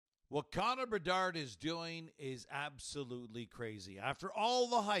What Connor Bedard is doing is absolutely crazy. After all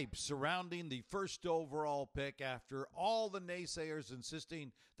the hype surrounding the first overall pick, after all the naysayers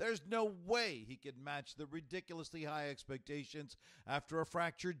insisting there's no way he could match the ridiculously high expectations after a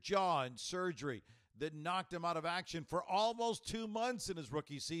fractured jaw and surgery that knocked him out of action for almost 2 months in his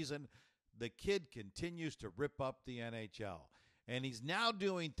rookie season, the kid continues to rip up the NHL. And he's now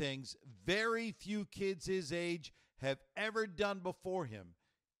doing things very few kids his age have ever done before him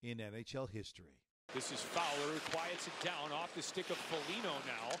in NHL history. This is Fowler, who quiets it down off the stick of Foligno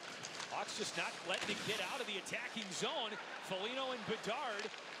now. Hawks just not letting it get out of the attacking zone. Foligno and Bedard.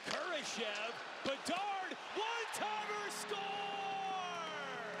 Kurashev. Bedard. One-timer score!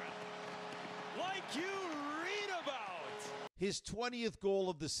 Like you read about. His 20th goal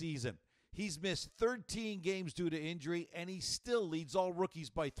of the season. He's missed 13 games due to injury, and he still leads all rookies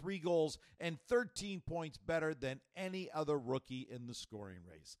by 3 goals and 13 points better than any other rookie in the scoring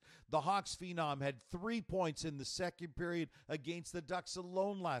race. The Hawks phenom had 3 points in the second period against the Ducks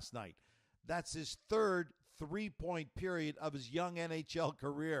alone last night. That's his third 3-point period of his young NHL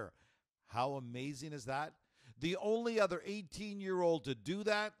career. How amazing is that? The only other 18-year-old to do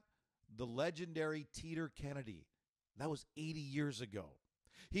that, the legendary Teeter Kennedy. That was 80 years ago.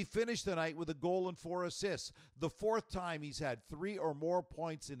 He finished the night with a goal and 4 assists, the 4th time he's had 3 or more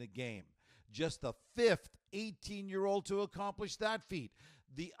points in a game. Just the 5th 18-year-old to accomplish that feat.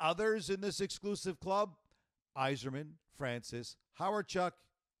 The others in this exclusive club, Yzerman, Francis, Howardchuk,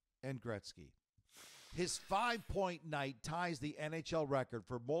 and Gretzky. His 5-point night ties the NHL record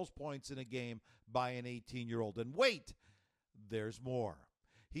for most points in a game by an 18-year-old. And wait, there's more.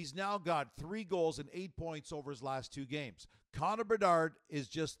 He's now got 3 goals and 8 points over his last 2 games. Connor Bedard is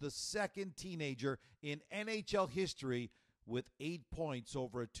just the second teenager in NHL history with 8 points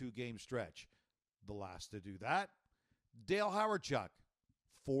over a 2-game stretch. The last to do that, Dale Howardchuk,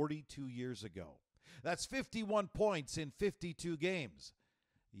 42 years ago. That's 51 points in 52 games.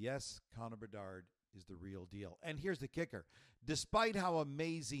 Yes, Connor Bedard is the real deal. And here's the kicker. Despite how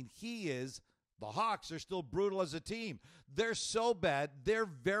amazing he is, the Hawks are still brutal as a team. They're so bad, they're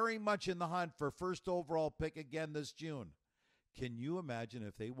very much in the hunt for first overall pick again this June. Can you imagine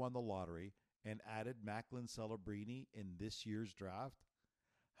if they won the lottery and added Macklin Celebrini in this year's draft?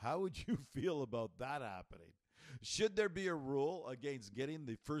 How would you feel about that happening? Should there be a rule against getting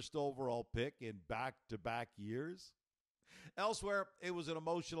the first overall pick in back-to-back years? Elsewhere, it was an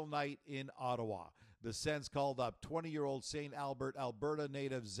emotional night in Ottawa. The Sens called up 20-year-old St. Albert, Alberta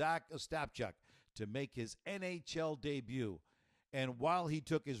native Zach Ostapchuk to make his NHL debut. And while he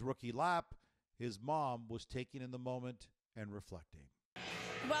took his rookie lap, his mom was taking in the moment and reflecting.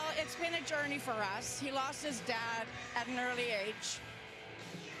 Well, it's been a journey for us. He lost his dad at an early age,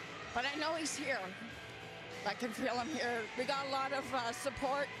 but I know he's here. I can feel him here. We got a lot of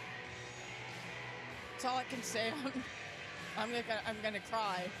support. That's all I can say. I'm gonna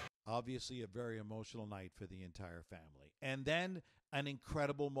cry. Obviously a very emotional night for the entire family. And then an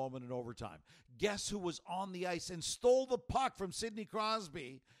incredible moment in overtime. Guess who was on the ice and stole the puck from Sidney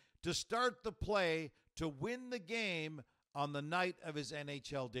Crosby to start the play to win the game on the night of his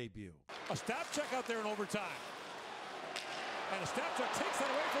NHL debut? A stop check out there in overtime. And a stop check takes that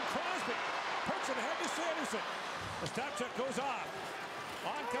away from Crosby. Puts it ahead to Sanderson. The stop check goes off.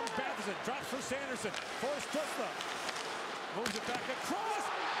 On comes Batherson. Drops for Sanderson. For Stutzla. Moves it back across.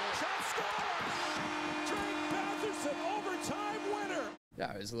 Shot score! Drake Batherson, overtime winner!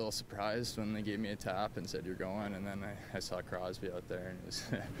 Yeah, I was a little surprised when they gave me a tap and said you're going, and then I saw Crosby out there and it was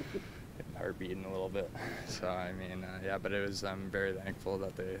heart beating a little bit. So I mean, yeah, but I'm very thankful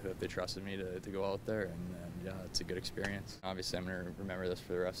that they trusted me to go out there, and yeah, it's a good experience. Obviously, I'm gonna remember this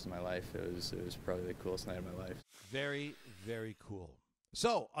for the rest of my life. It was probably the coolest night of my life. Very, very cool.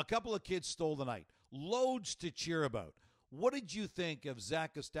 So a couple of kids stole the night. Loads to cheer about. What did you think of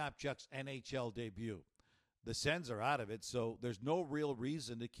Zach Ostapchuk's NHL debut? The Sens are out of it, so there's no real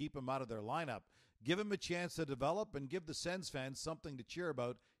reason to keep him out of their lineup. Give him a chance to develop and give the Sens fans something to cheer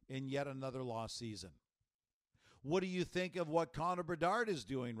about in yet another lost season. What do you think of what Connor Bedard is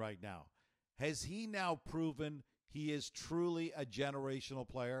doing right now? Has he now proven he is truly a generational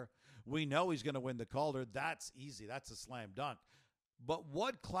player? We know he's going to win the Calder. That's easy. That's a slam dunk. But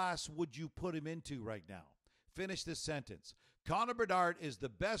what class would you put him into right now? Finish this sentence. Connor Bedard is the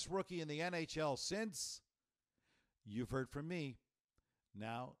best rookie in the NHL since... You've heard from me.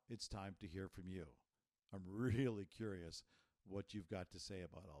 Now it's time to hear from you. I'm really curious what you've got to say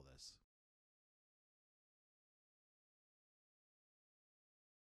about all this.